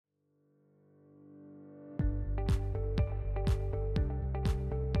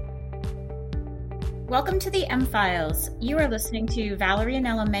Welcome to the M-Files. You are listening to Valerie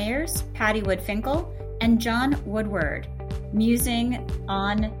Anella Mayers, Patty Wood-Finkel, and John Woodward, musing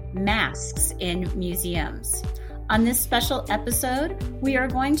on masks in museums. On this special episode, we are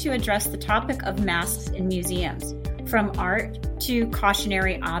going to address the topic of masks in museums, from art to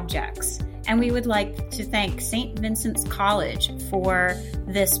cautionary objects. And we would like to thank St. Vincent's College for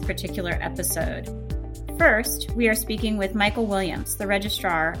this particular episode. First, we are speaking with Michael Williams, the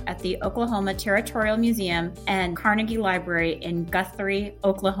registrar at the Oklahoma Territorial Museum and Carnegie Library in Guthrie,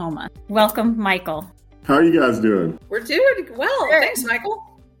 Oklahoma. Welcome, Michael. How are you guys doing? We're doing well. Thanks,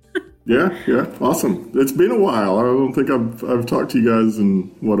 Michael. Yeah, awesome. It's been a while. I don't think I've talked to you guys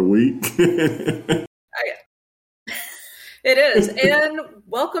in, a week? It is. And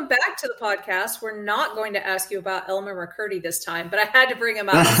welcome back to the podcast. We're not going to ask you about Elmer McCurdy this time, but I had to bring him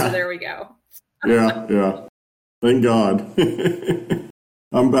up, so there we go. Yeah. Thank God.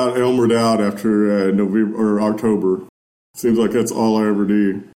 I'm about Elmered out after November or October. Seems like that's all I ever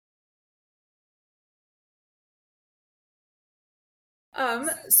do.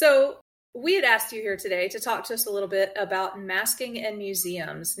 So we had asked you here today to talk to us a little bit about masking in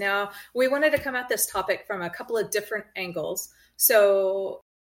museums. Now, we wanted to come at this topic from a couple of different angles. So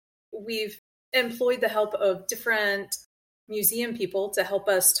we've employed the help of different museum people to help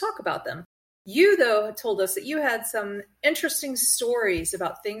us talk about them. You, though, told us that you had some interesting stories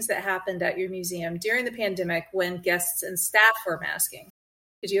about things that happened at your museum during the pandemic when guests and staff were masking.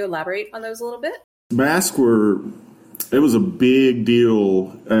 Could you elaborate on those a little bit? It was a big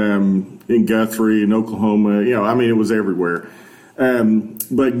deal in Guthrie, in Oklahoma. It was everywhere.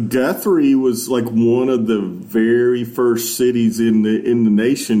 But Guthrie was like one of the very first cities in the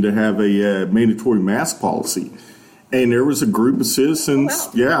nation to have a mandatory mask policy. And there was a group of citizens. Oh,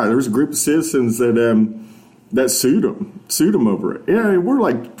 wow. Yeah, there was a group of citizens that sued them over it. Yeah, we're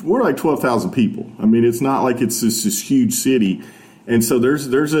like 12,000 people. I mean, it's not like it's this huge city. And so there's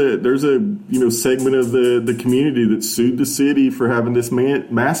a segment of the community that sued the city for having this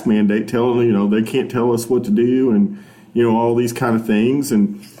mask mandate, telling them they can't tell us what to do, and all these kind of things.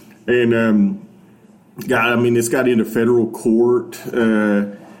 And it's got into federal court.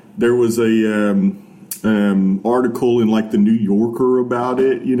 There was a article in like the New Yorker about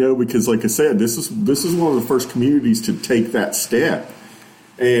it, because like I said, this is one of the first communities to take that step.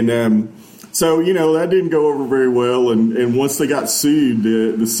 And so, that didn't go over very well. And once they got sued,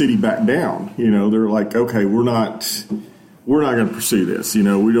 the city backed down. They're like, okay, we're not going to pursue this. We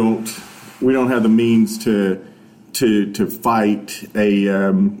don't have the means to fight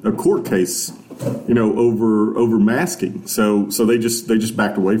a court case, over masking. So they just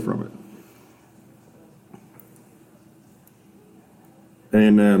backed away from it.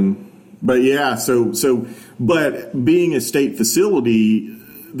 And, but being a state facility,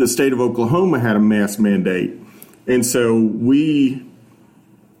 the state of Oklahoma had a mask mandate. And so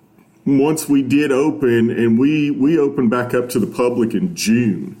once we did open, and we opened back up to the public in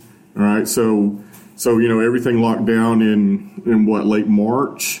June. All right. So, everything locked down in late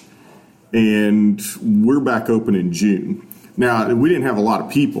March, and we're back open in June. Now, we didn't have a lot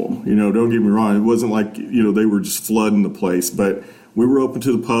of people, don't get me wrong. It wasn't like, they were just flooding the place, but we were open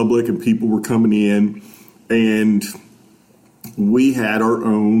to the public and people were coming in, and we had our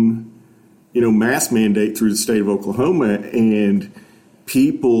own, mask mandate through the state of Oklahoma, and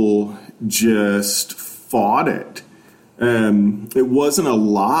people just fought it. It wasn't a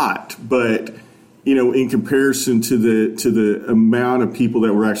lot, but, in comparison to the amount of people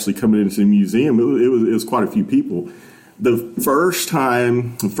that were actually coming into the museum, it was quite a few people. The first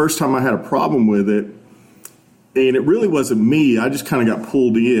time I had a problem with it, and it really wasn't me. I just kind of got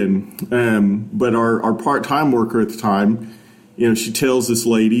pulled in. But our part-time worker at the time, she tells this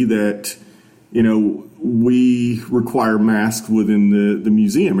lady that, we require masks within the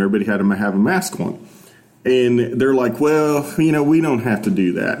museum. Everybody had to have a mask on. And they're like, well, we don't have to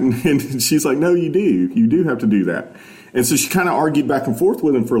do that. And she's like, no, you do. You do have to do that. And so she kind of argued back and forth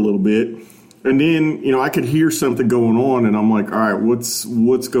with him for a little bit. And then, I could hear something going on. And I'm like, all right, what's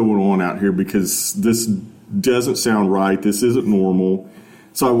going on out here? Because this doesn't sound right. This isn't normal.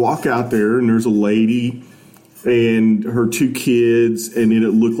 So I walk out there, and there's a lady and her two kids, and then it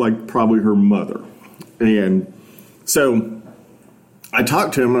looked like probably her mother. And so I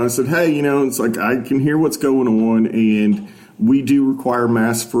talked to him, and I said, hey, it's like I can hear what's going on, and we do require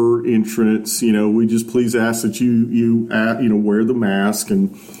masks for entrance. We just please ask that you wear the mask,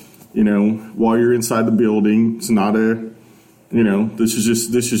 and while you're inside the building. It's not this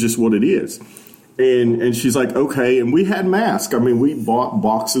is just what it is. And she's like, okay. And we had masks. I mean, we bought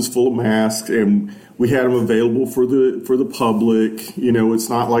boxes full of masks, and we had them available for the public. It's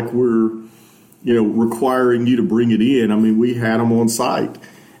not like we're requiring you to bring it in. I mean, we had them on site.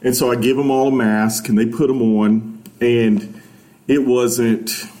 And so I give them all a mask and they put them on, and they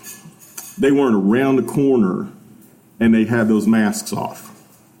weren't around the corner and they had those masks off,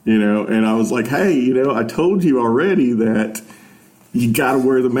 and I was like, hey, I told you already that you got to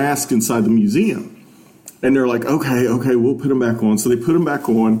wear the mask inside the museum. And they're like, okay, we'll put them back on. So they put them back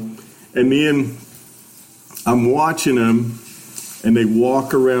on, and then I'm watching them, and they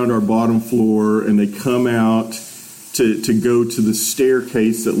walk around our bottom floor, and they come out to go to the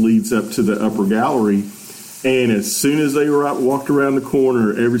staircase that leads up to the upper gallery. And as soon as they walked around the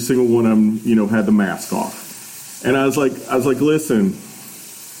corner, every single one of them, had the mask off. And I was like, listen,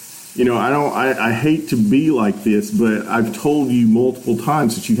 I hate to be like this, but I've told you multiple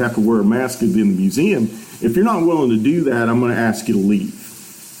times that you have to wear a mask in the museum. If you're not willing to do that, I'm going to ask you to leave.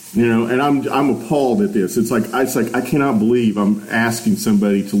 And I'm appalled at this. It's like I cannot believe I'm asking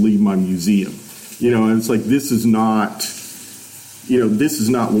somebody to leave my museum. And it's like, this is not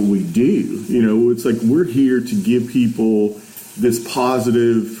what we do. It's like, we're here to give people this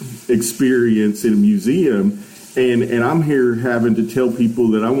positive experience in a museum, and I'm here having to tell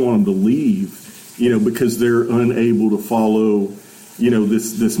people that I want them to leave, because they're unable to follow,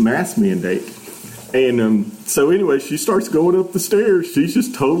 this mask mandate. And so anyway, she starts going up the stairs. She's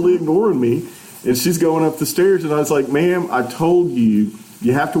just totally ignoring me, and she's going up the stairs, and I was like, ma'am, I told you,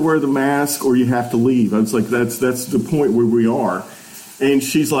 you have to wear the mask or you have to leave. I was like, that's the point where we are. And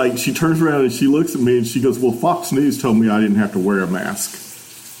she's like, she turns around and she looks at me and she goes, well, Fox News told me I didn't have to wear a mask.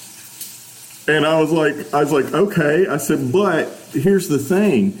 And I was like, okay. I said, but here's the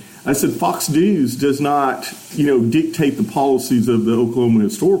thing. I said, Fox News does not, dictate the policies of the Oklahoma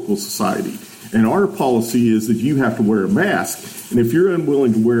Historical Society. And our policy is that you have to wear a mask. And if you're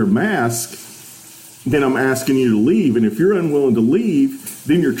unwilling to wear a mask, then I'm asking you to leave. And if you're unwilling to leave,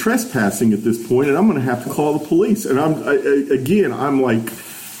 then you're trespassing at this point, and I'm going to have to call the police. And I'm like,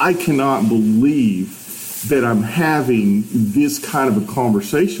 I cannot believe that I'm having this kind of a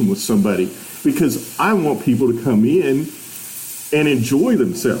conversation with somebody, because I want people to come in and enjoy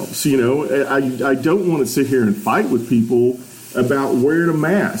themselves. I don't want to sit here and fight with people about wearing a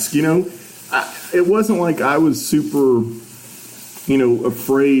mask. It wasn't like I was super,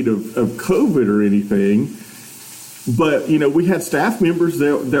 afraid of COVID or anything. But, we had staff members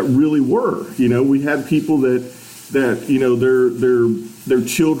that really were. We had people that their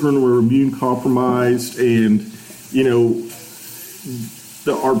children were immune compromised, and,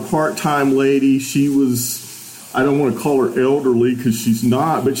 our part-time lady, she was, I don't want to call her elderly because she's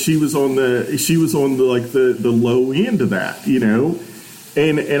not, but she was on the low end of that,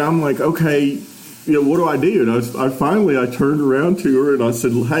 and I'm like, okay, what do I do? And I finally turned around to her and I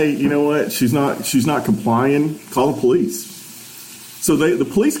said, hey, you know what? She's not complying. Call the police. So the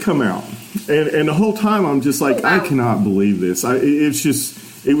police come out, and the whole time I'm just like, I cannot believe this.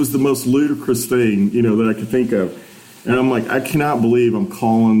 It was the most ludicrous thing, that I could think of. And I'm like, I cannot believe I'm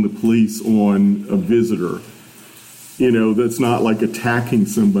calling the police on a visitor, that's not like attacking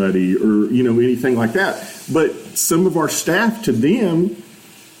somebody or, anything like that. But some of our staff, to them,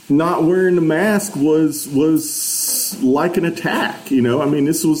 not wearing the mask was like an attack.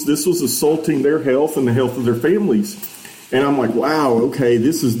 This was assaulting their health and the health of their families. And I'm like, wow, okay,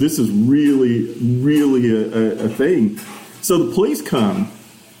 this is really, really a thing. So the police come,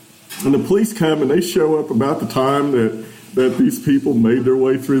 and they show up about the time that these people made their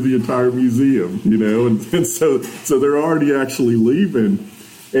way through the entire museum, and so they're already actually leaving.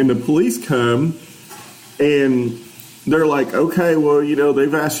 And the police come, and they're like, okay, well,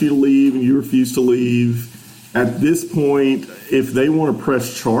 they've asked you to leave and you refuse to leave. At this point, if they want to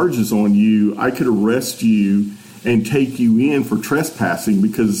press charges on you, I could arrest you and take you in for trespassing,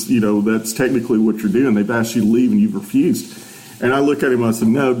 because, that's technically what you're doing. They've asked you to leave and you've refused. And I look at him and I said,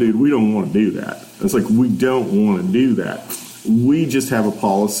 no, dude, we don't want to do that. It's like, we don't want to do that. We just have a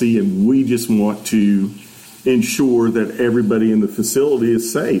policy, and we just want to ensure that everybody in the facility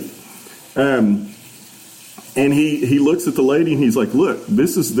is safe. And he looks at the lady and he's like, look,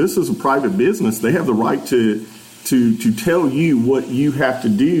 this is a private business. They have the right to tell you what you have to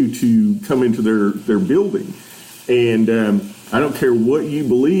do to come into their building. And I don't care what you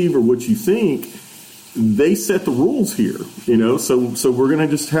believe or what you think. They set the rules here, so we're going to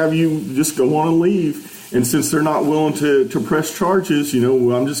just have you just go on and leave. And since they're not willing to press charges,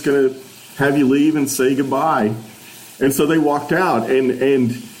 I'm just going to have you leave and say goodbye. And so they walked out,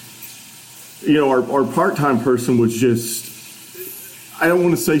 and our part-time person was just, I don't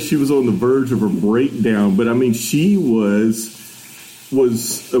want to say she was on the verge of a breakdown, but she was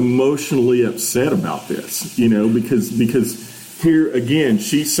emotionally upset about this, because here again,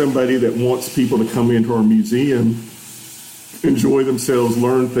 she's somebody that wants people to come into our museum, enjoy themselves,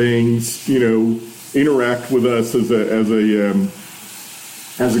 learn things, interact with us as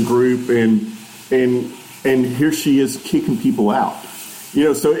a group, and here she is kicking people out.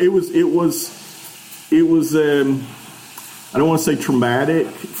 So it was I don't want to say traumatic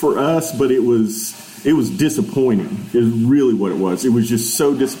for us, but it was disappointing is really what it was. It was just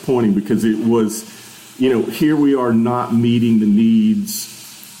so disappointing because it was, here we are not meeting the needs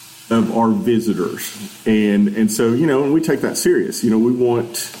of our visitors. And so, and we take that serious. We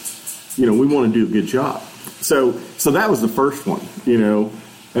want to do a good job. So that was the first one,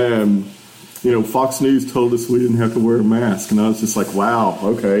 Fox News told us we didn't have to wear a mask. And I was just like, wow,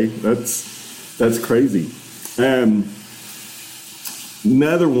 okay, that's crazy.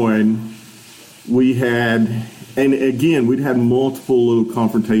 Another one we had, and again, we'd had multiple little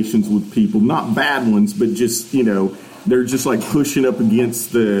confrontations with people, not bad ones, but just, they're just like pushing up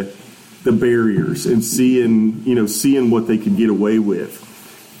against the barriers and seeing what they could get away with.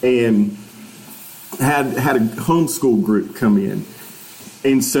 And had a homeschool group come in.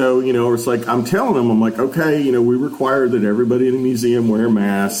 And so, it's like, I'm telling them, I'm like, okay, we require that everybody in the museum wear a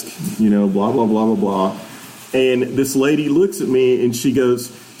mask, blah, blah, blah, blah, blah. And this lady looks at me and she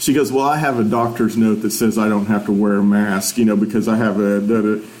goes, well, I have a doctor's note that says I don't have to wear a mask, because I have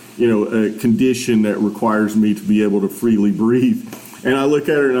a condition that requires me to be able to freely breathe. And I look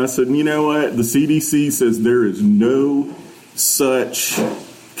at her and I said, you know what? The CDC says there is no such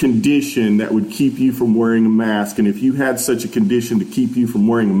condition that would keep you from wearing a mask. And if you had such a condition to keep you from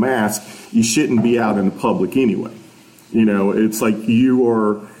wearing a mask, you shouldn't be out in the public anyway. It's like you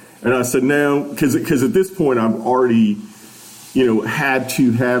are. And I said, no, because at this point I've already, had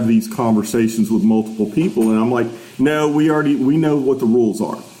to have these conversations with multiple people. And I'm like, no, we know what the rules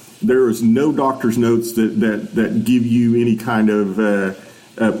are. There is no doctor's notes that give you any kind of a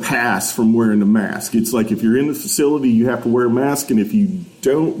pass from wearing a mask. It's like if you're in the facility, you have to wear a mask. And if you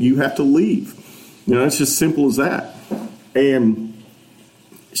don't, you have to leave. It's just simple as that. And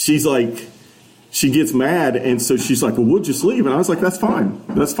she's like, she gets mad, and so she's like, well, we'll just leave. And I was like, that's fine.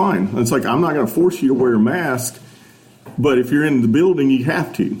 That's fine. And it's like, I'm not going to force you to wear a mask, but if you're in the building, you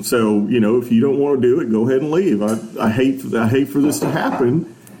have to. So, if you don't want to do it, go ahead and leave. I hate for this to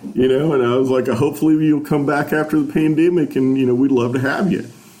happen, and I was like, hopefully you'll come back after the pandemic, and, we'd love to have you,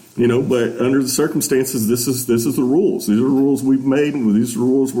 but under the circumstances, this is the rules. These are the rules we've made, and these are the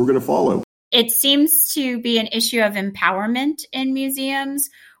rules we're going to follow. It seems to be an issue of empowerment in museums,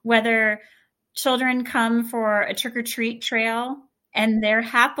 whether children come for a trick-or-treat trail and they're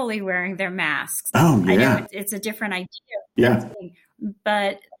happily wearing their masks. Oh, yeah. I know it's a different idea. Yeah.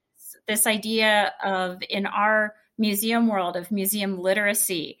 But this idea of, in our museum world, of museum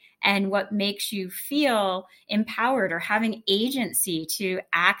literacy and what makes you feel empowered or having agency to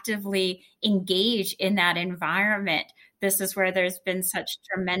actively engage in that environment. This is where there's been such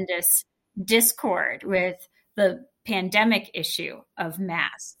tremendous discord with the pandemic issue of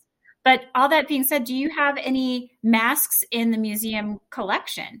masks. But all that being said, do you have any masks in the museum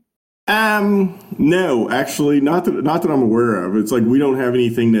collection? No, actually, not that I'm aware of. It's like we don't have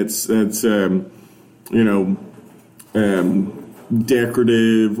anything that's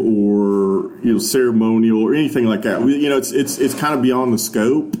decorative or ceremonial or anything like that. It's kind of beyond the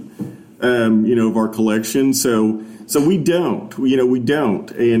scope of our collection. So we don't. We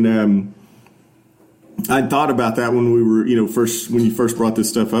don't. And I thought about that when we were, when you first brought this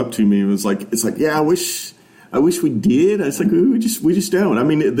stuff up to me. It's like, yeah, I wish we did. I was like, we just don't. I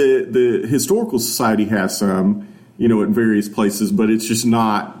mean, the Historical Society has some, at various places, but it's just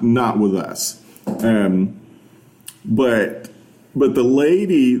not with us. But the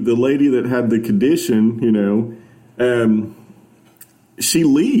lady that had the condition, she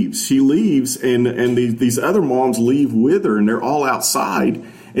leaves, and these other moms leave with her, and they're all outside.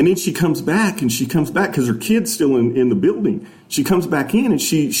 And then she comes back because her kid's still in the building. She comes back in and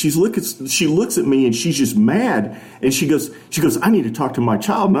she looks at me and she's just mad. And she goes, I need to talk to my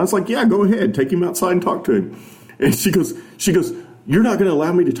child. And I was like, yeah, go ahead. Take him outside and talk to him. And she goes, you're not going to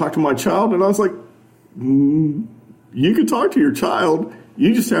allow me to talk to my child? And I was like, you can talk to your child.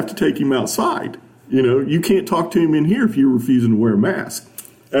 You just have to take him outside. You can't talk to him in here if you're refusing to wear a mask.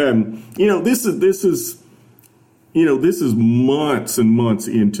 This is months and months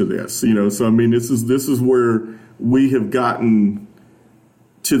into this, so I mean, this is where we have gotten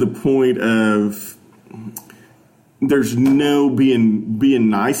to the point of there's no being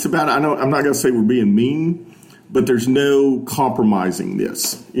nice about it. I'm not going to say we're being mean, but there's no compromising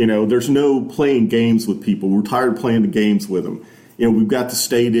this. There's no playing games with people. We're tired of playing the games with them. We've got the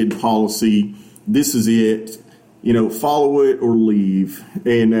stated policy. This is it. follow it or leave.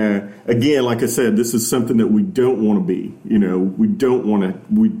 And again, like I said, this is something that we don't want to be. We don't want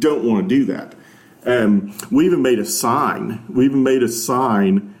to do that. We even made a sign. We even made a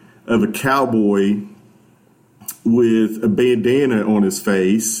sign of a cowboy with a bandana on his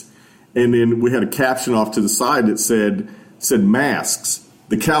face, and then we had a caption off to the side that said "Masks,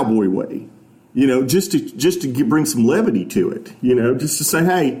 the cowboy way." Just to bring some levity to it. Just to say,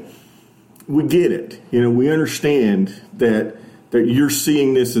 hey, we get it. We understand that you're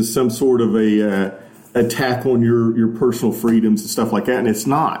seeing this as some sort of a attack on your personal freedoms and stuff like that, and it's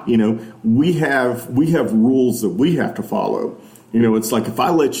not. We have rules that we have to follow. It's like if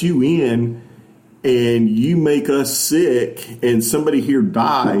I let you in and you make us sick and somebody here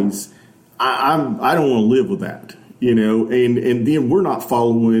dies, I don't want to live with that. And then we're not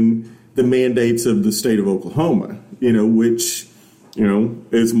following the mandates of the state of Oklahoma. Which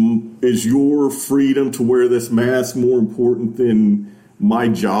is your freedom to wear this mask more important than my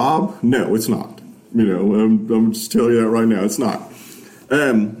job? No, it's not. I'm just telling you that right now. It's not.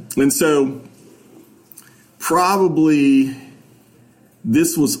 And so probably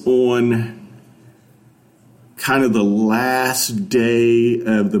this was on kind of the last day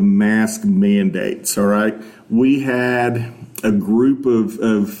of the mask mandates. All right. We had a group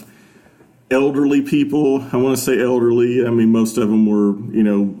of elderly people. I want to say elderly. I mean, most of them were,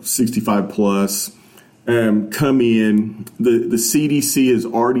 65 plus, come in. The CDC has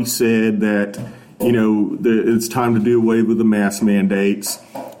already said that, it's time to do away with the mask mandates.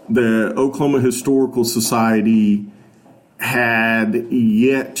 The Oklahoma Historical Society had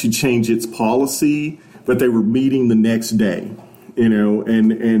yet to change its policy, but they were meeting the next day,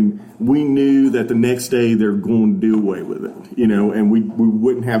 and we knew that the next day they're going to do away with it, and we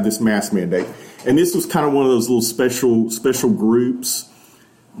wouldn't have this mask mandate. And this was kind of one of those little special groups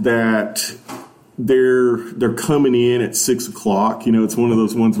that they're coming in at 6 o'clock. It's one of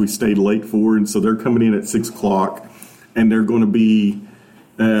those ones we stayed late for, and so they're coming in at 6 o'clock, and they're going to be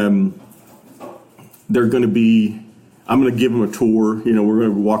I'm going to give them a tour. We're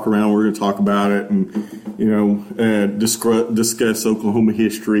going to walk around. We're going to talk about it and, discuss Oklahoma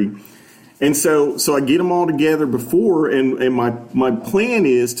history. And so I get them all together before, and my plan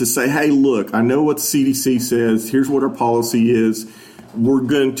is to say, hey, look, I know what the CDC says. Here's what our policy is. We're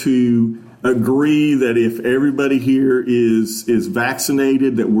going to agree that if everybody here is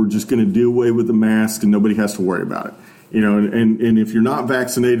vaccinated, that we're just going to do away with the mask and nobody has to worry about it. And if you're not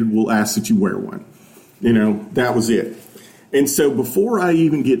vaccinated, we'll ask that you wear one. That was it. And so before I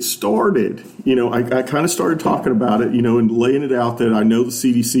even get started, I kind of started talking about it, and laying it out that I know the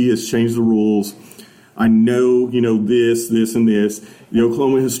CDC has changed the rules. I know, this, and this. The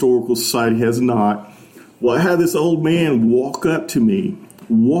Oklahoma Historical Society has not. Well, I had this old man walk up to me.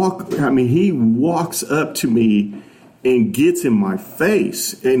 He walks up to me and gets in my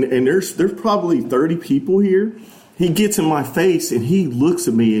face. And there's probably 30 people here. He gets in my face and he looks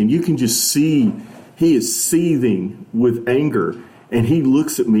at me, and you can just see he is seething with anger, and he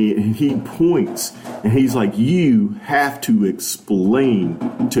looks at me and he points and he's like, you have to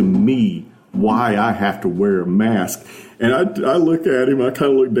explain to me why I have to wear a mask. And I look at him, I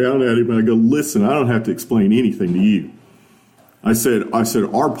kind of look down at him and I go, listen, I don't have to explain anything to you. I said,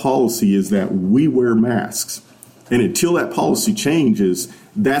 our policy is that we wear masks. And until that policy changes,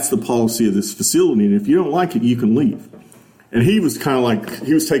 that's the policy of this facility. And if you don't like it, you can leave. And he was kind of like,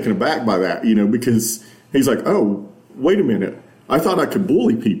 he was taken aback by that, because he's like, oh, wait a minute. I thought I could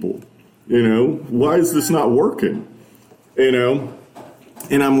bully people. Why is this not working? And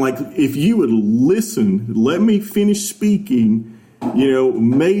I'm like, if you would listen, let me finish speaking,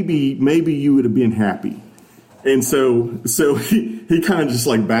 maybe you would have been happy. And so he kind of just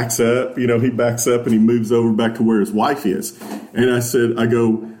like backs up, he backs up and he moves over back to where his wife is. And I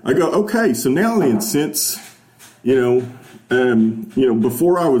go, okay, so now then, since,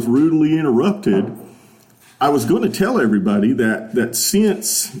 before I was rudely interrupted, I was going to tell everybody that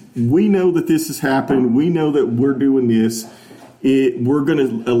since we know that this has happened, we know that we're doing this, we're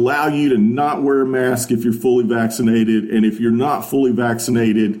going to allow you to not wear a mask if you're fully vaccinated. And if you're not fully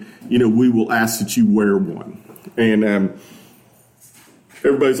vaccinated, we will ask that you wear one. And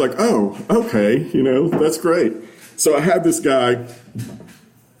everybody's like, oh, okay, that's great. So I had this guy.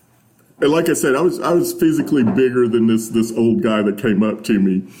 And like I said, I was physically bigger than this old guy that came up to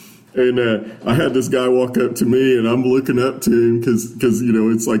me. And I had this guy walk up to me, and I'm looking up to him because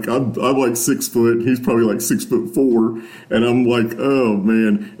it's like I'm like 6 foot. He's probably like 6'4", and I'm like, oh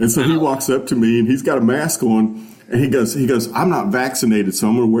man. And so he walks up to me, and he's got a mask on, and he goes, I'm not vaccinated, so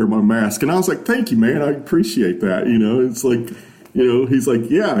I'm going to wear my mask. And I was like, thank you, man. I appreciate that. It's like, he's like,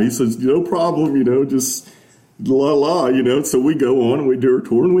 yeah. He says, no problem. So we go on and we do our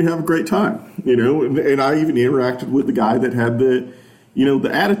tour and we have a great time, and I even interacted with the guy that had the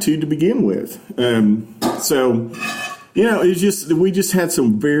attitude to begin with. We just had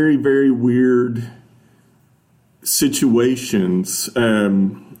some very, very weird situations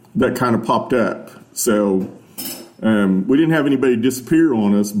that kind of popped up. So we didn't have anybody disappear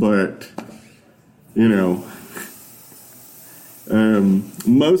on us, but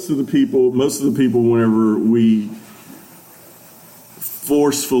most of the people, whenever we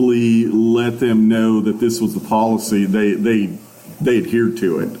forcefully let them know that this was the policy, they adhered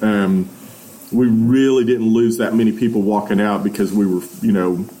to it. We really didn't lose that many people walking out because we were,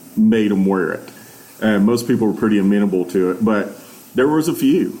 made them wear it. Most people were pretty amenable to it, but there was a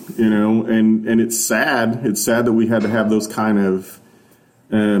few, and it's sad. It's sad that we had to have those kind of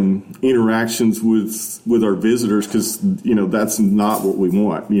interactions with our visitors because, that's not what we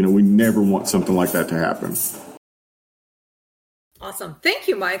want. We never want something like that to happen. Awesome. Thank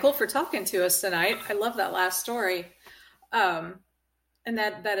you, Michael, for talking to us tonight. I love that last story. And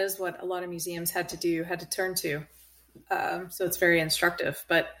that is what a lot of museums had to turn to. So it's very instructive.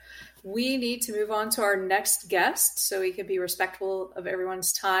 But we need to move on to our next guest so we can be respectful of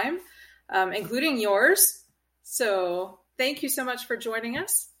everyone's time, including yours. So thank you so much for joining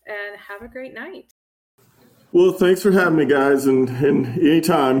us and have a great night. Well, thanks for having me, guys, and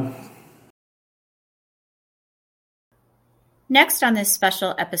anytime. Next on this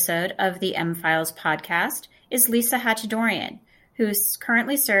special episode of the M-Files podcast is Lisa Hachadorian, who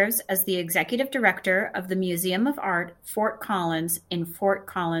currently serves as the Executive Director of the Museum of Art, Fort Collins in Fort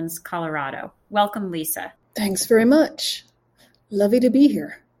Collins, Colorado. Welcome, Lisa. Thanks very much. Lovely to be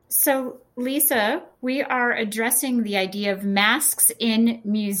here. So, Lisa, we are addressing the idea of masks in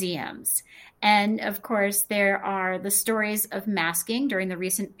museums. And, of course, there are the stories of masking during the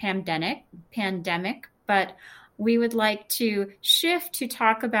recent pandemic, but we would like to shift to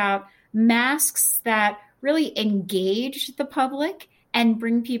talk about masks that really engage the public and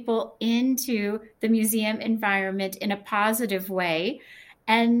bring people into the museum environment in a positive way.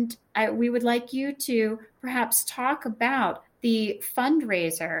 And we would like you to perhaps talk about the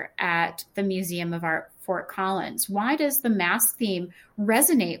fundraiser at the Museum of Art, Fort Collins. Why does the mask theme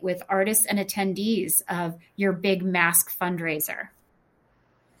resonate with artists and attendees of your big mask fundraiser?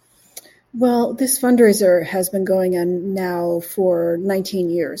 Well, this fundraiser has been going on now for 19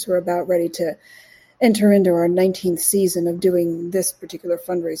 years. We're about ready to enter into our 19th season of doing this particular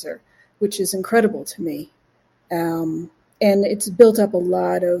fundraiser, which is incredible to me. And it's built up a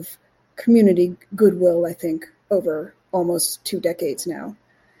lot of community goodwill, I think, over almost 2 decades now.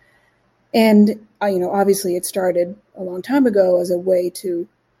 And, obviously it started a long time ago as a way to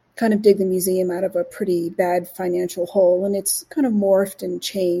kind of dig the museum out of a pretty bad financial hole. And it's kind of morphed and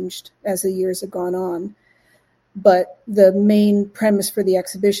changed as the years have gone on. But the main premise for the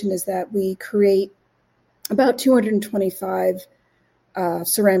exhibition is that we create about 225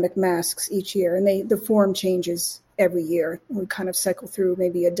 ceramic masks each year. And the form changes every year. We kind of cycle through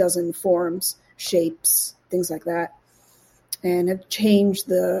maybe a dozen forms, shapes, things like that, and have changed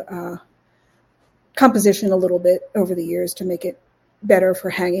the composition a little bit over the years to make it better for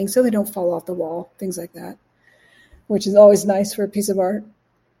hanging so they don't fall off the wall, things like that, which is always nice for a piece of art.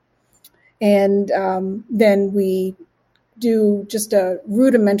 And then we do just a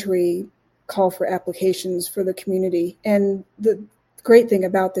rudimentary call for applications for the community. And the great thing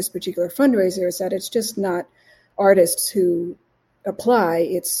about this particular fundraiser is that it's just not artists who apply.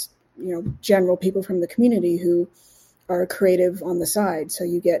 It's, general people from the community who are creative on the side. So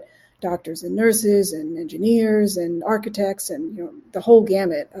you get doctors and nurses and engineers and architects and, the whole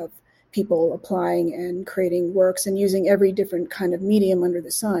gamut of people applying and creating works and using every different kind of medium under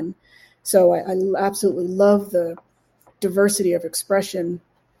the sun. So I absolutely love the diversity of expression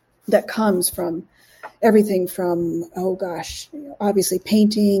that comes from everything from, obviously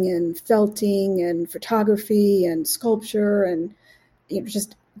painting and felting and photography and sculpture and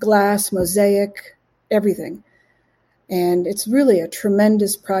just glass, mosaic, everything. And it's really a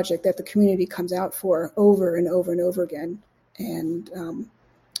tremendous project that the community comes out for over and over and over again. And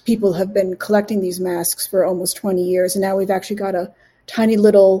people have been collecting these masks for almost 20 years, and now we've actually got a tiny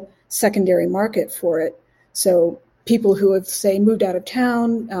little secondary market for it. So people who have, say, moved out of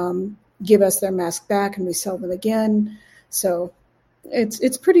town give us their mask back, and we sell them again. So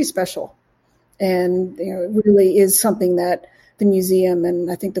it's pretty special, and it really is something that the museum and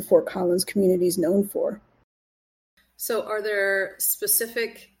I think the Fort Collins community is known for. So are there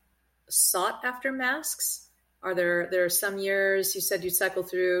specific sought after masks? Are there some years, you said you cycle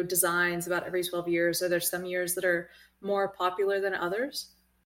through designs about every 12 years. Are there some years that are more popular than others?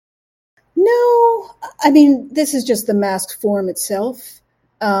 No, I mean, this is just the mask form itself.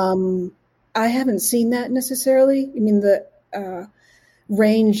 I haven't seen that necessarily. I mean, the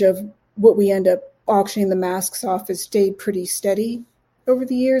range of what we end up auctioning the masks off has stayed pretty steady over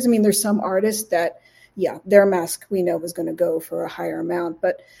the years. I mean, there's some artists that, yeah, their mask we know was going to go for a higher amount.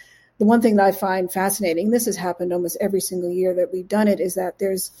 But the one thing that I find fascinating, this has happened almost every single year that we've done it, is that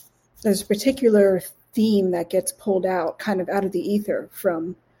there's a particular theme that gets pulled out, kind of out of the ether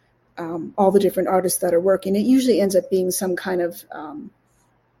from all the different artists that are working. It usually ends up being some kind of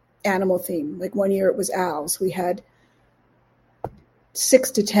animal theme. Like one year it was owls. We had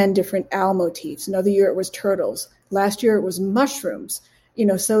 6 to 10 different owl motifs. Another year it was turtles. Last year it was mushrooms.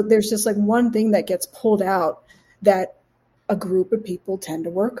 So there's just like one thing that gets pulled out that a group of people tend to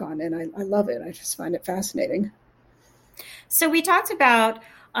work on. And I love it. I just find it fascinating. So we talked about,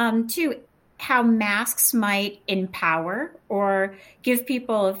 too, how masks might empower or give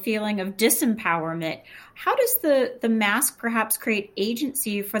people a feeling of disempowerment. How does the mask perhaps create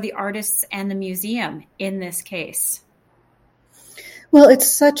agency for the artists and the museum in this case? Well, it's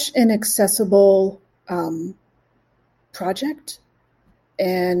such an accessible project.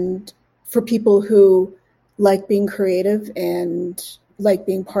 And for people who like being creative and like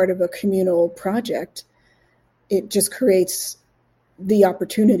being part of a communal project, it just creates the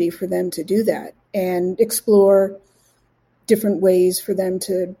opportunity for them to do that and explore different ways for them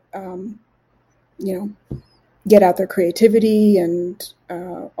to, get out their creativity and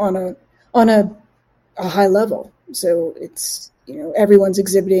on a high level. So it's, everyone's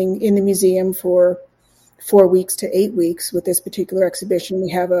exhibiting in the museum for 4 weeks to 8 weeks. With this particular exhibition, we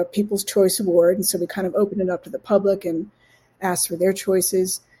have a People's Choice Award. And so we kind of open it up to the public and ask for their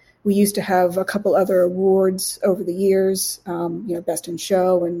choices. We used to have a couple other awards over the years, Best in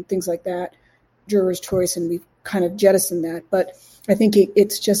Show and things like that, Juror's Choice, and we've kind of jettisoned that. But I think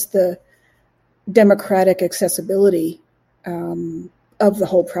it's just the democratic accessibility of the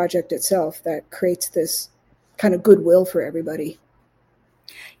whole project itself that creates this kind of goodwill for everybody.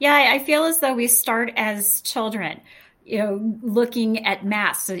 Yeah, I feel as though we start as children, looking at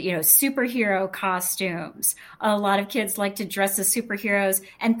masks, superhero costumes. A lot of kids like to dress as superheroes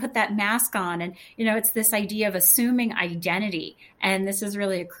and put that mask on. And, it's this idea of assuming identity. And this is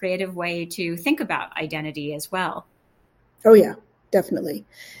really a creative way to think about identity as well. Oh, yeah, definitely.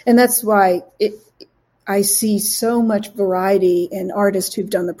 And that's why I see so much variety in artists who've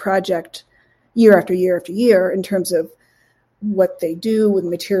done the project year after year after year in terms of what they do with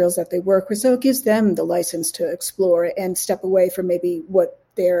materials that they work with. So it gives them the license to explore and step away from maybe what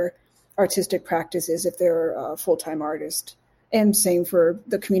their artistic practice is if they're a full-time artist. And same for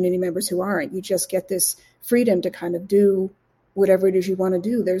the community members who aren't. You just get this freedom to kind of do whatever it is you want to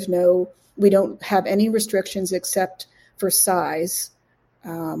do. We don't have any restrictions except for size.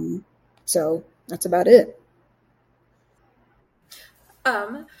 So that's about it.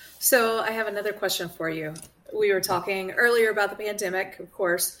 So I have another question for you. We were talking earlier about the pandemic, of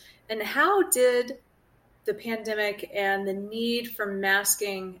course, and how did the pandemic and the need for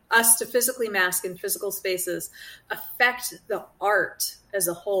us to physically mask in physical spaces affect the art as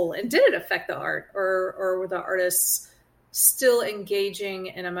a whole? And did it affect the art, or were the artists still engaging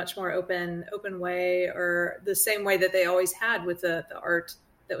in a much more open way, or the same way that they always had with the art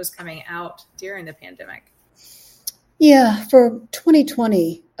that was coming out during the pandemic? Yeah, for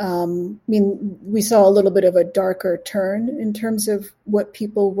 2020, we saw a little bit of a darker turn in terms of what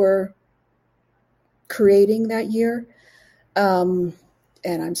people were creating that year. And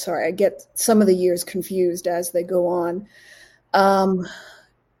I'm sorry, I get some of the years confused as they go on.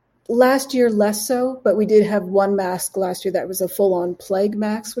 Last year, less so, but we did have one mask last year that was a full-on plague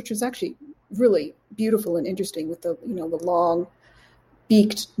mask, which was actually really beautiful and interesting with the long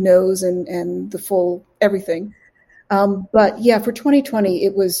beaked nose and the full everything. But yeah, for 2020,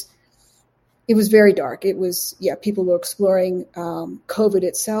 it was very dark. It was, people were exploring COVID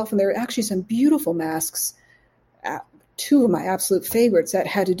itself, and there are actually some beautiful masks. Two of my absolute favorites that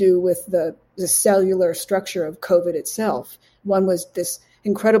had to do with the cellular structure of COVID itself. One was this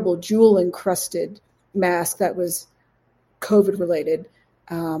incredible jewel encrusted mask that was COVID related.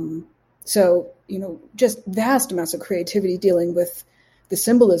 So, just vast amounts of creativity dealing with the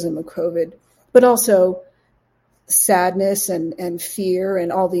symbolism of COVID, but also sadness and fear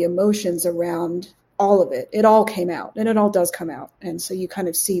and all the emotions around all of it. It all came out, and it all does come out. And so you kind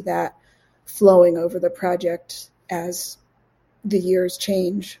of see that flowing over the project as the years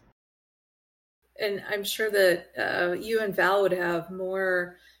change. And I'm sure that you and Val would have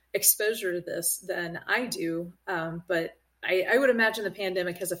more exposure to this than I do. But I would imagine the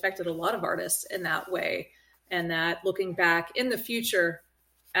pandemic has affected a lot of artists in that way, and that looking back in the future,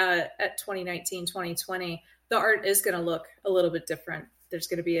 at 2019, 2020, the art is going to look a little bit different. There's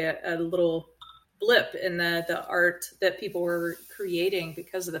going to be a little blip in the art that people were creating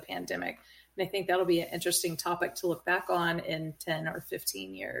because of the pandemic. And I think that'll be an interesting topic to look back on in 10 or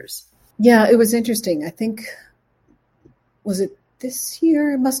 15 years. Yeah, it was interesting. I think, was it this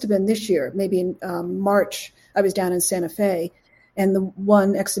year? It must have been this year, maybe in March. I was down in Santa Fe, and the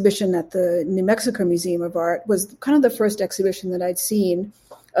one exhibition at the New Mexico Museum of Art was kind of the first exhibition that I'd seen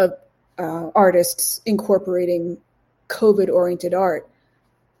of artists incorporating COVID-oriented art,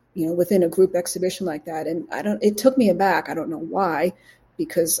 within a group exhibition like that. And it took me aback. I don't know why,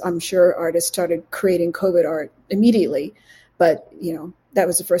 because I'm sure artists started creating COVID art immediately. But, that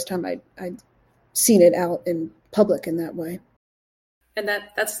was the first time I'd seen it out in public in that way. And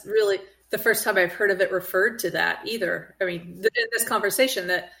that's really the first time I've heard of it referred to that either. I mean, in this conversation,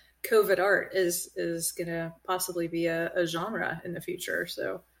 that COVID art is going to possibly be a genre in the future.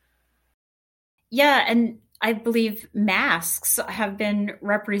 So, yeah, and I believe masks have been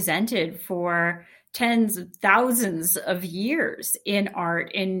represented for tens of thousands of years in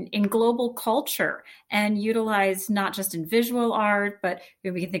art, in global culture, and utilized not just in visual art, but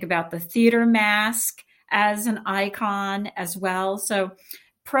we can think about the theater mask as an icon as well. So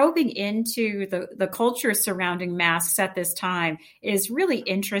probing into the culture surrounding masks at this time is really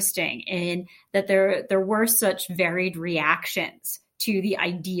interesting, in that there were such varied reactions to the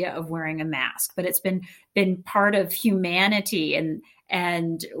idea of wearing a mask, but it's been part of humanity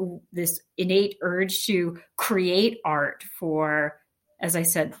and this innate urge to create art for, as I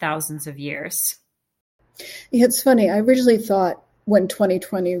said, thousands of years. Yeah, it's funny. I originally thought when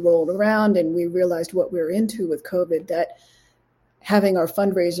 2020 rolled around and we realized what we were into with COVID, that having our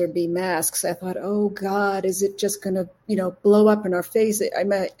fundraiser be masks, I thought, oh God, is it just going to, blow up in our face?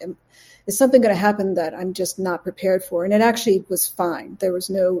 Is something going to happen that I'm just not prepared for? And it actually was fine. There was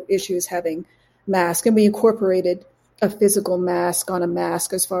no issues having masks, and we incorporated a physical mask on a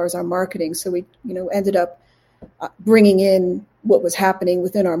mask as far as our marketing. So we, ended up bringing in what was happening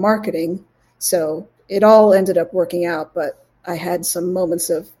within our marketing. So it all ended up working out, but I had some moments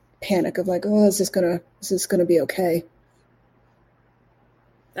of panic of like, oh, is this gonna be okay?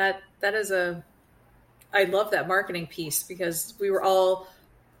 That is I love that marketing piece, because we were all,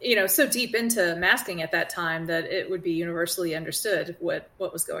 so deep into masking at that time that it would be universally understood what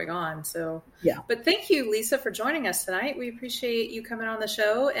was going on. So, yeah. But thank you, Lisa, for joining us tonight. We appreciate you coming on the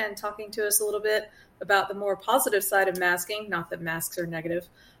show and talking to us a little bit about the more positive side of masking. Not that masks are negative.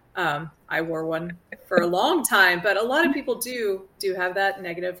 I wore one for a long time, but a lot of people do have that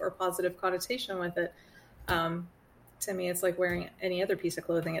negative or positive connotation with it. To me, it's like wearing any other piece of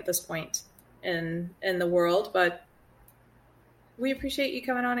clothing at this point in the world, but we appreciate you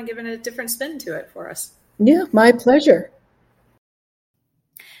coming on and giving a different spin to it for us. Yeah, my pleasure.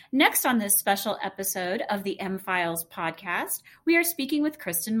 Next on this special episode of the M-Files podcast, we are speaking with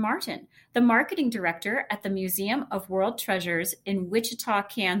Kristen Martin, the marketing director at the Museum of World Treasures in Wichita,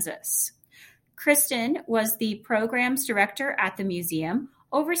 Kansas. Kristen was the programs director at the museum,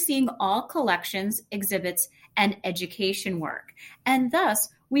 overseeing all collections, exhibits, and education work. And thus,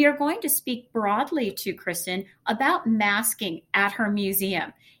 we are going to speak broadly to Kristen about masking at her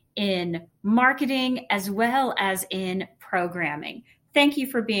museum in marketing as well as in programming. Thank you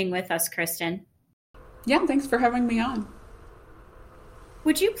for being with us, Kristen. Yeah, thanks for having me on.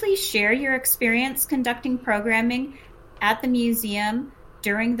 Would you please share your experience conducting programming at the museum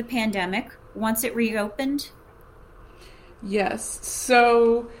during the pandemic once it reopened? Yes.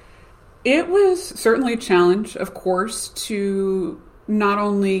 So it was certainly a challenge, of course, to not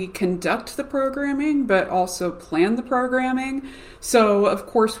only conduct the programming, but also plan the programming. So, of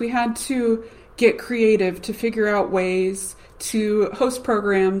course, we had to get creative to figure out ways to host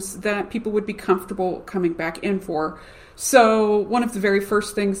programs that people would be comfortable coming back in for. So one of the very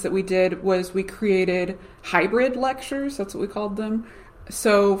first things that we did was we created hybrid lectures. That's what we called them.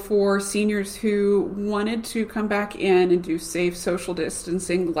 So for seniors who wanted to come back in and do safe social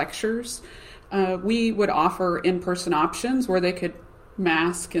distancing lectures, we would offer in-person options where they could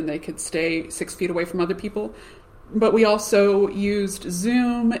mask and they could stay 6 feet away from other people. But we also used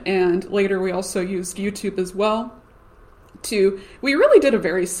Zoom, and later we also used YouTube as well. We really did a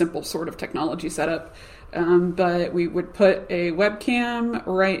very simple sort of technology setup, but we would put a webcam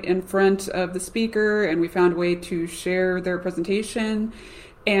right in front of the speaker, and we found a way to share their presentation,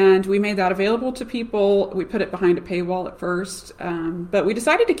 and we made that available to people. We put it behind a paywall at first, but we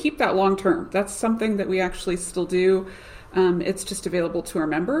decided to keep that long term. That's something that we actually still do. It's just available to our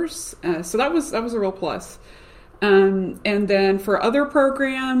members, so that was a real plus. And then for other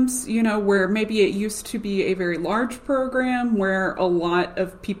programs, where maybe it used to be a very large program where a lot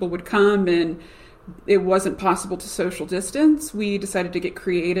of people would come and it wasn't possible to social distance, we decided to get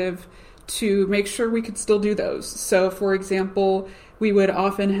creative to make sure we could still do those. So, for example, we would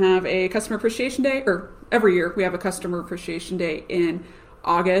often have a Customer Appreciation Day, or every year we have a Customer Appreciation Day in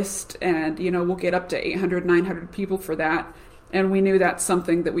August, and, we'll get up to 800, 900 people for that. And we knew that's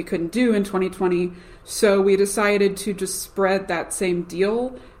something that we couldn't do in 2020. So we decided to just spread that same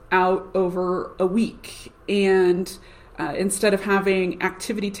deal out over a week. And instead of having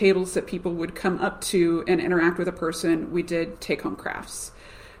activity tables that people would come up to and interact with a person, we did take-home crafts.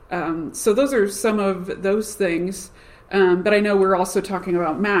 So those are some of those things. But I know we're also talking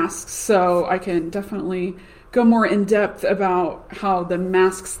about masks, so I can definitely go more in depth about how the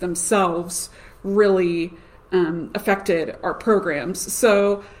masks themselves really affected our programs.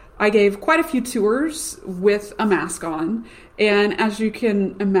 So I gave quite a few tours with a mask on, and as you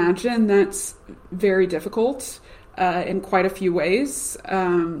can imagine, that's very difficult in quite a few ways.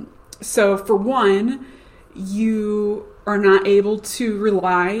 So for one, you are not able to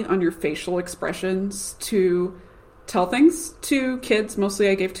rely on your facial expressions to tell things to kids. Mostly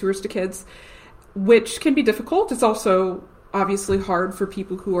I gave tours to kids, which can be difficult. It's also obviously hard for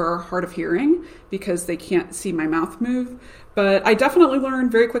people who are hard of hearing because they can't see my mouth move. But I definitely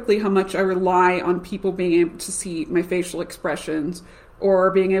learned very quickly how much I rely on people being able to see my facial expressions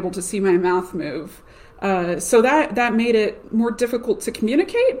or being able to see my mouth move. So that made it more difficult to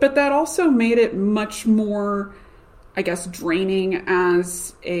communicate, but that also made it much more, I guess, draining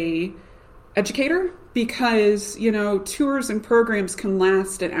as a educator because, tours and programs can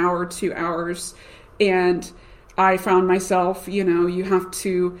last an hour, 2 hours, and I found myself, you have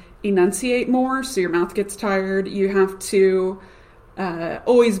to enunciate more so your mouth gets tired. You have to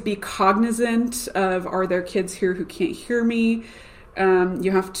always be cognizant of, are there kids here who can't hear me?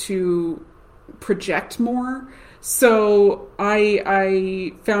 You have to project more. So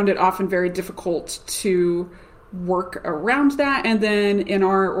I found it often very difficult to work around that. And then in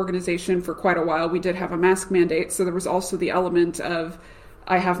our organization for quite a while, we did have a mask mandate. So there was also the element of,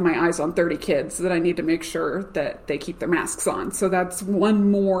 I have my eyes on 30 kids that I need to make sure that they keep their masks on. So that's one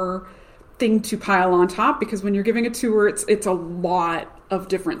more thing to pile on top, because when you're giving a tour, it's a lot of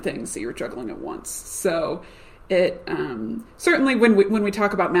different things that you're juggling at once. So it certainly when we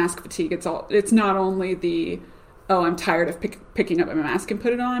talk about mask fatigue, it's not only the, oh, I'm tired of picking up my mask and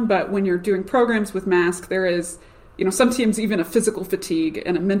put it on, but when you're doing programs with masks, there is, sometimes even a physical fatigue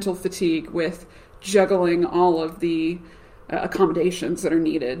and a mental fatigue with juggling all of the accommodations that are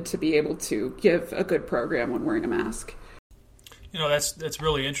needed to be able to give a good program when wearing a mask. That's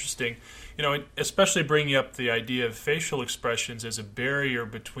really interesting. Especially bringing up the idea of facial expressions as a barrier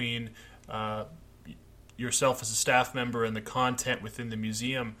between yourself as a staff member and the content within the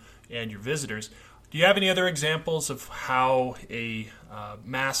museum and your visitors. Do you have any other examples of how a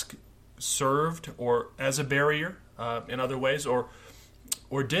mask served or as a barrier in other ways, or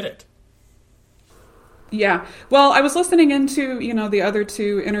did it? Yeah. Well, I was listening into, the other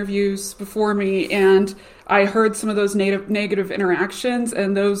two interviews before me, and I heard some of those negative interactions,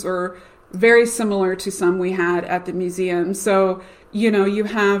 and those are very similar to some we had at the museum. So, you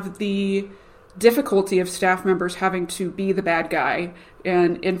have the difficulty of staff members having to be the bad guy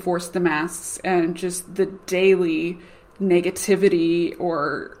and enforce the masks, and just the daily negativity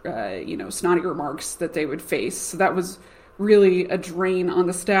or, snotty remarks that they would face. So that was really a drain on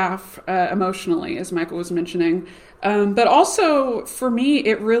the staff emotionally, as Michael was mentioning. But also, for me,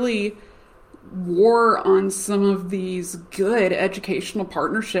 it really wore on some of these good educational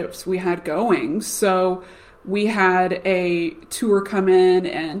partnerships we had going. So we had a tour come in,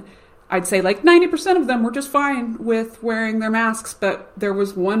 and I'd say like 90% of them were just fine with wearing their masks, but there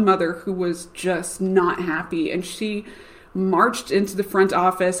was one mother who was just not happy, and she marched into the front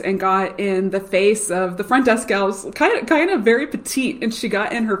office and got in the face of the front desk gals, kind of very petite, and she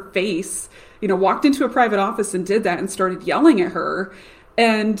got in her face, walked into a private office and did that and started yelling at her.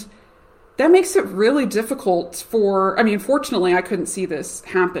 And that makes it really difficult fortunately, I couldn't see this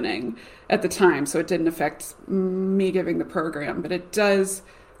happening at the time, so it didn't affect me giving the program, but it does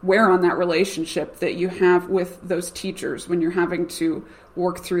wear on that relationship that you have with those teachers when you're having to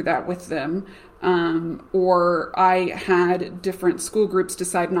work through that with them. Or I had different school groups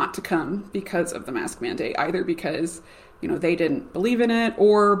decide not to come because of the mask mandate, either because, they didn't believe in it,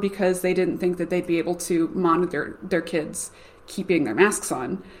 or because they didn't think that they'd be able to monitor their kids keeping their masks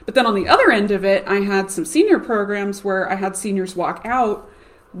on. But then on the other end of it, I had some senior programs where I had seniors walk out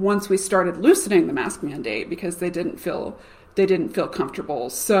once we started loosening the mask mandate because they didn't feel comfortable.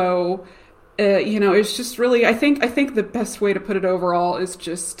 So It's just really, I think the best way to put it overall is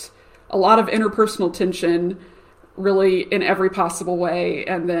just a lot of interpersonal tension, really in every possible way,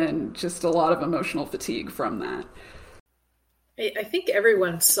 and then just a lot of emotional fatigue from that. I think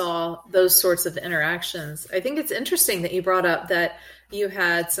everyone saw those sorts of interactions. I think it's interesting that you brought up that you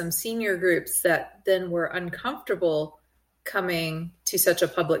had some senior groups that then were uncomfortable coming to such a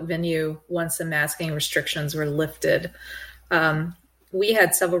public venue once the masking restrictions were lifted. We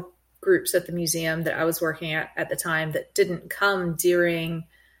had several groups at the museum that I was working at the time that didn't come during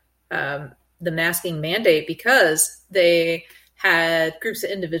the masking mandate because they had groups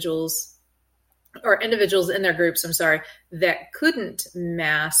of individuals in their groups, that couldn't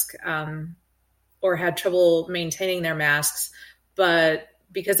mask or had trouble maintaining their masks, but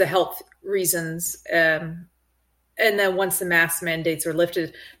because of health reasons, and then once the mask mandates were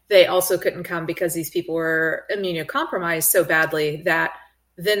lifted, they also couldn't come because these people were immunocompromised so badly that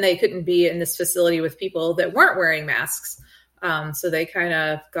then they couldn't be in this facility with people that weren't wearing masks. So they kind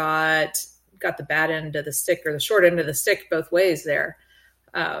of got the bad end of the stick or the short end of the stick both ways there.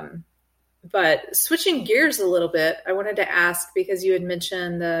 But switching gears a little bit, I wanted to ask, because you had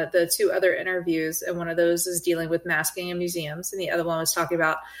mentioned the two other interviews, and one of those is dealing with masking in museums, and the other one was talking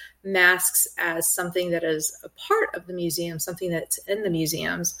about masks as something that is a part of the museum, something that's in the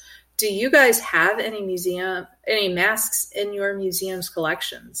museums. Do you guys have any masks in your museum's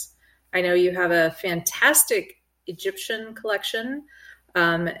collections? I know you have a fantastic Egyptian collection,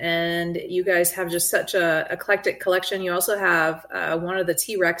 and you guys have just such a eclectic collection. You also have one of the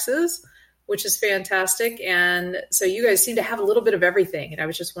T-Rexes, which is fantastic. And so you guys seem to have a little bit of everything. And I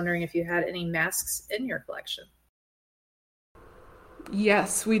was just wondering if you had any masks in your collection.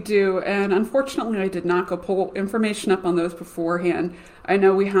 Yes, we do. And unfortunately, I did not go pull information up on those beforehand. I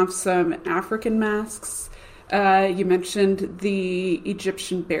know we have some African masks. You mentioned the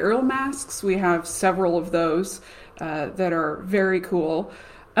Egyptian burial masks. We have several of those that are very cool.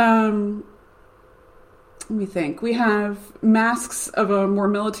 Let me think. We have masks of a more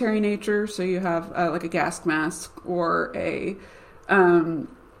military nature. So you have like a gas mask or a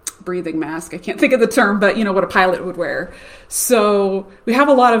breathing mask. I can't think of the term, but you know what a pilot would wear. So we have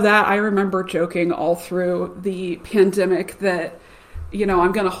a lot of that. I remember joking all through the pandemic that,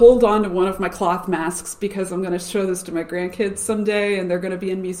 I'm going to hold on to one of my cloth masks because I'm going to show this to my grandkids someday and they're going to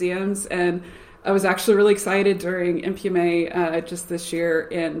be in museums. And I was actually really excited during MPMA just this year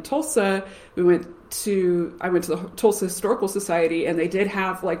in Tulsa. I went to the Tulsa Historical Society, and they did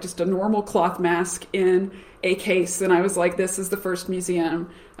have like just a normal cloth mask in a case. And I was like, this is the first museum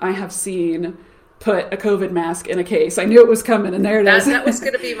I have seen put a COVID mask in a case. I knew it was coming, and there it is. That was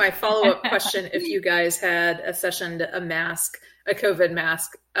going to be my follow-up question, if you guys had accessioned a COVID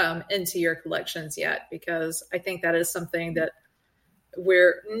mask into your collections yet, because I think that is something that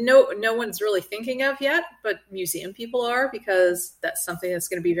no one's really thinking of yet, but museum people are, because that's something that's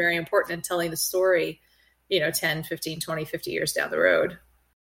going to be very important in telling the story, 10, 15, 20, 50 years down the road.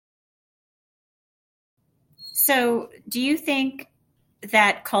 So do you think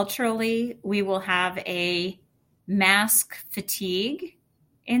that culturally we will have a mask fatigue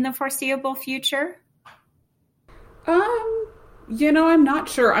in the foreseeable future? I'm not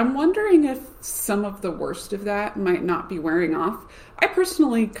sure. I'm wondering if some of the worst of that might not be wearing off. I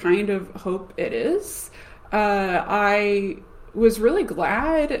personally kind of hope it is. I was really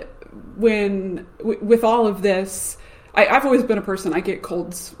glad when, with all of this, I've always been a person, I get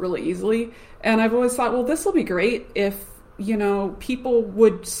colds really easily. And I've always thought, well, this will be great if, people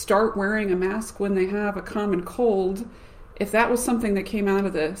would start wearing a mask when they have a common cold. If that was something that came out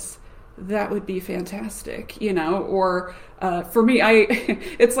of this, that would be fantastic, or for me,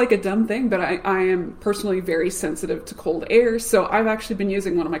 it's like a dumb thing, but I am personally very sensitive to cold air. So I've actually been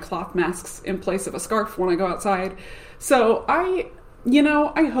using one of my cloth masks in place of a scarf when I go outside. So I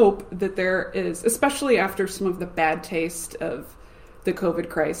hope that there is, especially after some of the bad taste of the COVID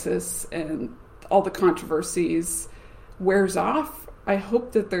crisis and all the controversies wears off, I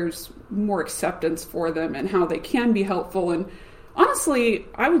hope that there's more acceptance for them and how they can be helpful. And honestly,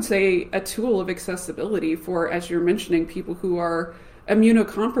 I would say a tool of accessibility for, as you're mentioning, people who are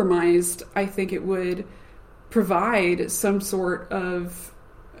immunocompromised. I think it would provide some sort of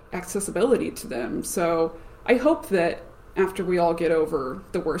accessibility to them. So I hope that after we all get over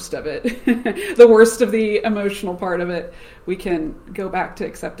the worst of it, the worst of the emotional part of it, we can go back to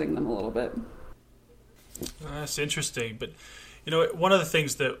accepting them a little bit. That's interesting. But, one of the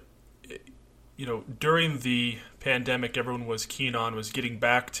things that, during the pandemic, everyone was keen on was getting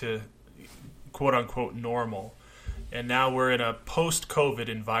back to quote unquote normal. And now we're in a post-COVID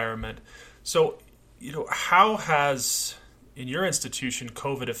environment. So, how has in your institution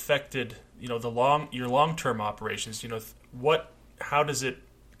COVID affected, your long-term operations. How does it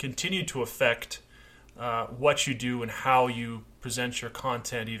continue to affect what you do and how you present your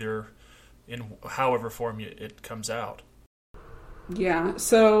content, either in however form it comes out? Yeah,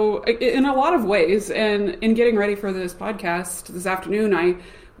 so in a lot of ways, and in getting ready for this podcast this afternoon, I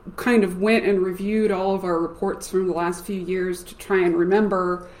kind of went and reviewed all of our reports from the last few years to try and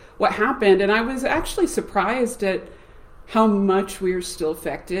remember what happened. And I was actually surprised at how much we are still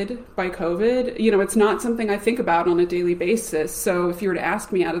affected by COVID. It's not something I think about on a daily basis. So if you were to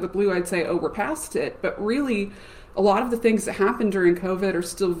ask me out of the blue, I'd say, oh, we're past it. But really, a lot of the things that happened during COVID are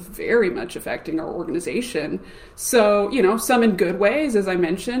still very much affecting our organization. So, some in good ways, as I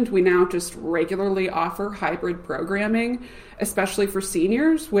mentioned, we now just regularly offer hybrid programming, especially for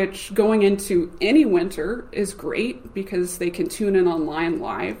seniors, which going into any winter is great because they can tune in online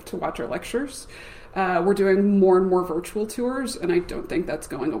live to watch our lectures. We're doing more and more virtual tours, and I don't think that's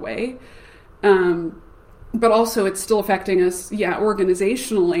going away. But also it's still affecting us,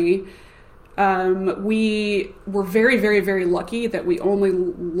 organizationally. We were very, very, very lucky that we only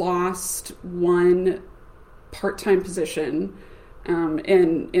lost one part-time position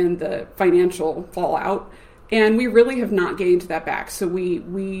in the financial fallout, and we really have not gained that back. So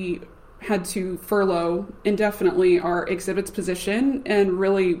we had to furlough indefinitely our exhibits position, and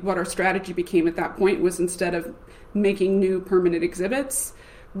really what our strategy became at that point was, instead of making new permanent exhibits,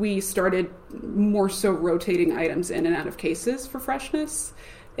 we started more so rotating items in and out of cases for freshness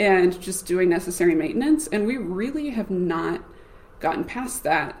and just doing necessary maintenance. And we really have not gotten past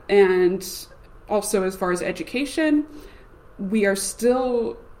that. And also, as far as education, we are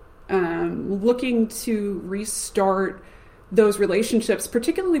still looking to restart those relationships,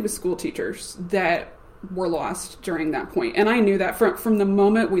 particularly with school teachers that were lost during that point. And I knew that from the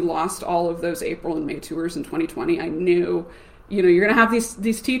moment we lost all of those April and May tours in 2020, I knew, you're going to have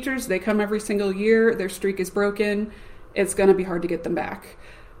these teachers, they come every single year, their streak is broken, it's going to be hard to get them back.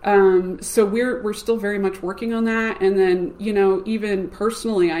 So we're still very much working on that. And then, even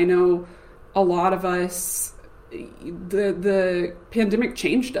personally, I know a lot of us, the pandemic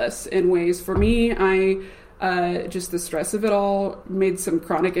changed us in ways. For me, just the stress of it all made some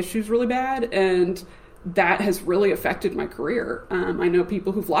chronic issues really bad, and that has really affected my career. I know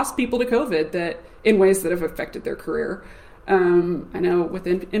people who've lost people to COVID that in ways that have affected their career. I know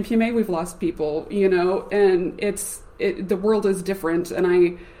within MPMA we've lost people, and the world is different.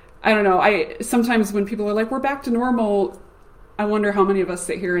 And I don't know. Sometimes when people are like, we're back to normal, I wonder how many of us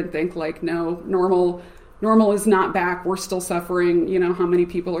sit here and think like, no, normal is not back. We're still suffering. How many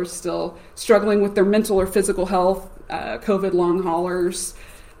people are still struggling with their mental or physical health, COVID long haulers,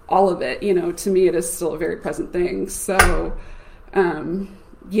 all of it. To me, it is still a very present thing. So,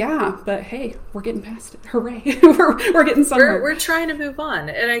 but hey, we're getting past it. Hooray. we're getting somewhere. We're trying to move on.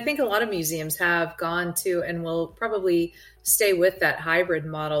 And I think a lot of museums have gone to and will probably stay with that hybrid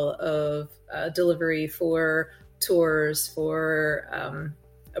model of delivery for tours, for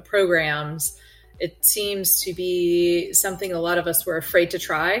programs. It seems to be something a lot of us were afraid to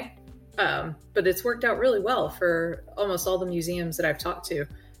try, but it's worked out really well for almost all the museums that I've talked to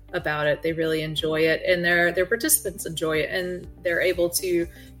about it. They really enjoy it, and their participants enjoy it, and they're able to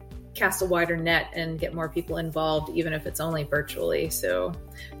cast a wider net and get more people involved, even if it's only virtually. So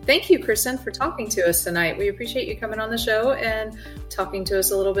thank you, Kristen, for talking to us tonight. We appreciate you coming on the show and talking to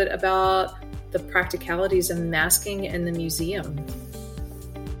us a little bit about the practicalities of masking in the museum.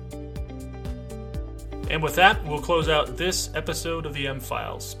 And with that, we'll close out this episode of the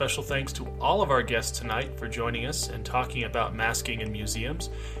M-Files. Special thanks to all of our guests tonight for joining us and talking about masking in museums.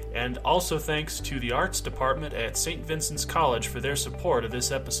 And also thanks to the Arts Department at St. Vincent's College for their support of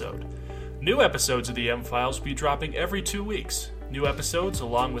this episode. New episodes of the M-Files will be dropping every 2 weeks. New episodes,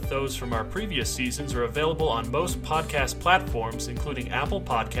 along with those from our previous seasons, are available on most podcast platforms, including Apple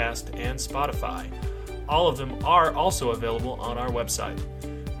Podcast and Spotify. All of them are also available on our website.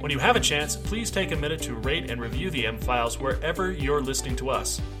 When you have a chance, please take a minute to rate and review the M-Files wherever you're listening to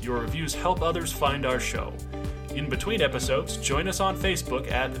us. Your reviews help others find our show. In between episodes, join us on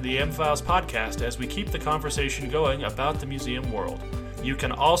Facebook at the M-Files Podcast as we keep the conversation going about the museum world. You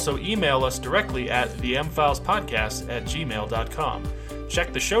can also email us directly at themfilespodcast@gmail.com.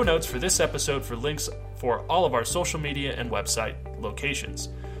 Check the show notes for this episode for links for all of our social media and website locations.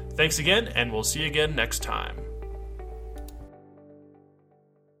 Thanks again, and we'll see you again next time.